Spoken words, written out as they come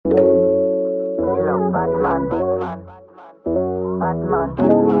Badman. Badman.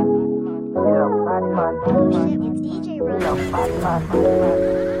 She love Badman. Oh shit, it's DJ She Rose. love Badman.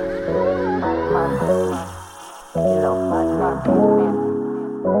 Badman. She love Badman.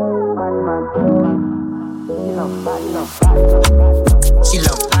 Badman. She love Badman. She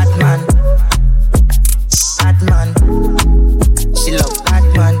love Badman. Badman. She love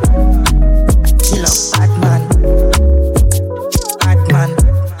Badman. She love Badman. Badman.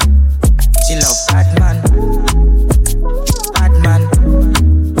 She love Badman. Badman.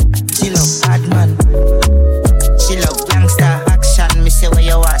 She love Badman. She love gangster action. Me say where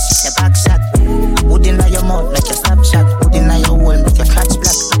you are, she say back shot. Wood inna your mouth like your Snapchat. Wood inna your hole make your clutch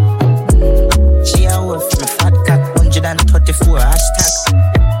black. She a wolf from a fat cat. 134 hashtag.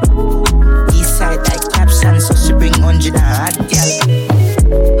 East side like caption, so she bring 100 and hot girl.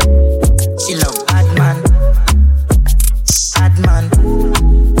 She love Badman. Badman.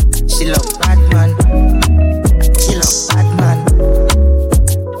 She love Badman. She love Badman.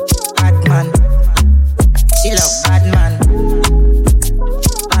 Badman. She love Badman.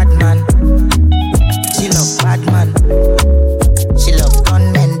 Badman. She love Badman. She love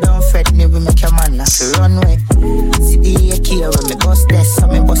gunmen, don't fret me, we make your man have to run away. See the AK when me bust there, so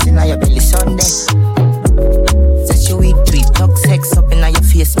me bust inna your belly Sunday. Say she weak, tweet, talk sex up inna your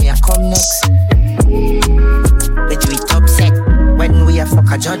face, me a come next. We do it upset when we a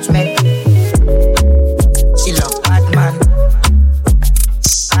fuck a judgment. She love Badman.